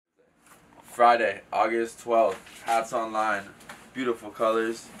Friday, August 12th. Hats online. Beautiful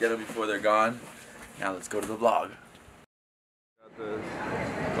colors. Get them before they're gone. Now let's go to the vlog. Got this.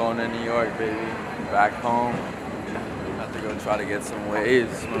 Going to New York, baby. Back home. Have to go try to get some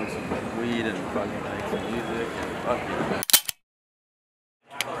waves, smoke some weed, and fucking like some music. And fuck it.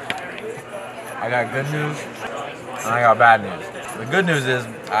 I got good news and I got bad news. The good news is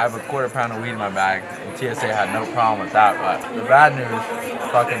I have a quarter-pound of weed in my bag, and TSA had no problem with that. But the bad news,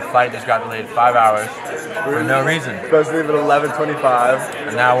 fucking flight just got delayed 5 hours for no reason. Supposed to leave at 11:25,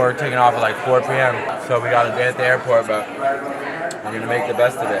 and now we're taking off at like 4 p.m. So we got a day at the airport, but we're gonna make the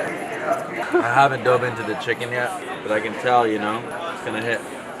best of it. I haven't dove into the chicken yet, but I can tell, you know, it's gonna hit.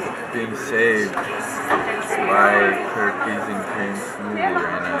 Being saved by turkeys and cream smoothie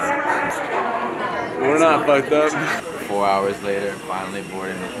right now. we're not fucked up. 4 hours later, finally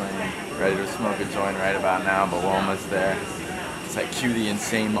boarding the plane. Ready to smoke a joint right about now, but we're almost there. It's like cue the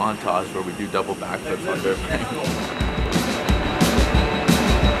insane montage where we do double backflips under a plane.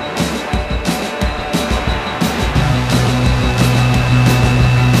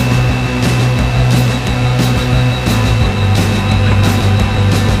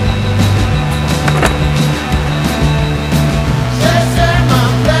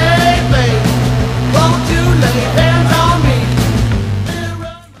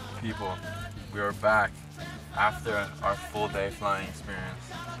 Back after our full day flying experience,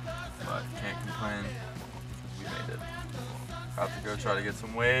 but can't complain because we made it. About to go try to get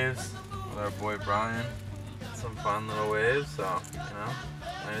some waves with our boy Brian. Some fun little waves, so you know,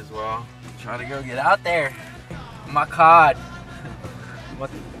 might as well try to go get out there. My cod, my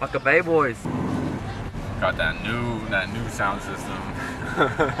Bay boys. Got that new sound system.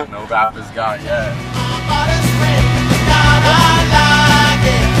 No rappers got yet.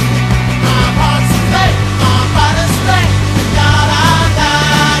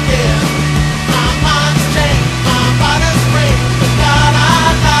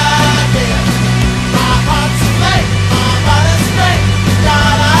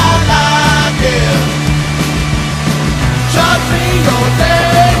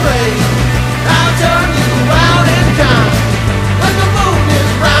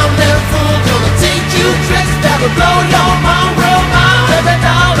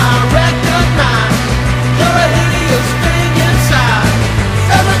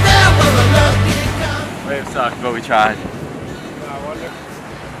 Suck, but we tried.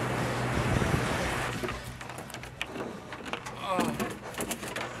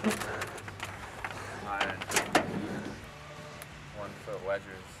 Iron. 1 foot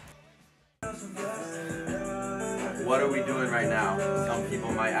wedgers. What are we doing right now? Some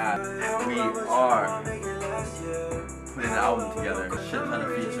people might ask. We are putting an album together. Shit ton of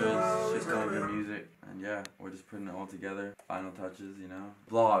features, shit ton of good music, and yeah, we're just putting it all together. Final touches, you know.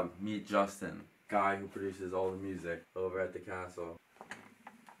 Vlog, meet Justin. Guy who produces all the music over at the castle.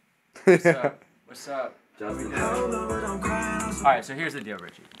 What's up? What's up? Justin. Alright, so here's the deal,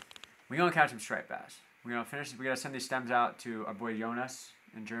 Richie. We're gonna catch some striped bass. We're gonna finish. We gotta send these stems out to our boy Jonas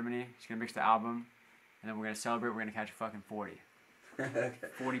in Germany. He's gonna mix the album, and then we're gonna celebrate. We're gonna catch a fucking 40.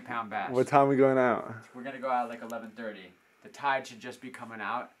 40-pound bass. What time are we going out? We're gonna go out like 11:30. The tide should just be coming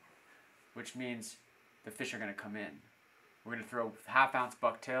out, which means the fish are gonna come in. We're gonna throw half-ounce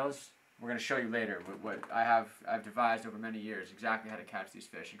bucktails. We're going to show you later what I've devised over many years exactly how to catch these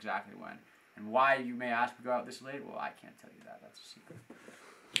fish, exactly when. And why, you may ask, we go out this late? Well, I can't tell you that. That's a secret.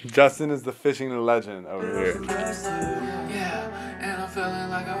 Justin is the fishing legend over here. Yeah, and I'm feeling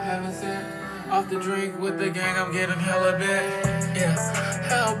like I'm heaven sent. Off the drink with the gang, I'm getting hella bit. Yeah,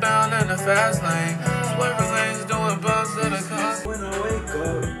 hellbound in the fast lane. Swerving lanes, doing bumps in the car. When I wake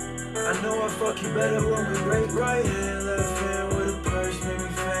up, I know I fuck you better when we break right hand, left hand with a purse, make me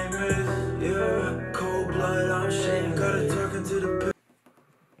famous. Yeah, cold blood, I'm shaking, gotta talk into the pit.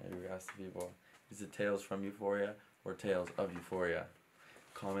 Hey, we asked the people, is it Tales from Euphoria or Tales of Euphoria?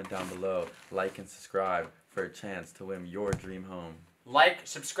 Comment down below, like and subscribe for a chance to win your dream home. Like,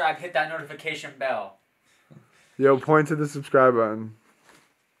 subscribe, hit that notification bell. Yo, point to the subscribe button.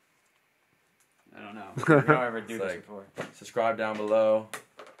 I don't know. We don't ever do this before. Subscribe down below.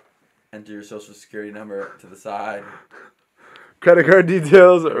 Enter your social security number to the side. Credit card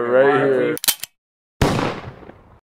details right here.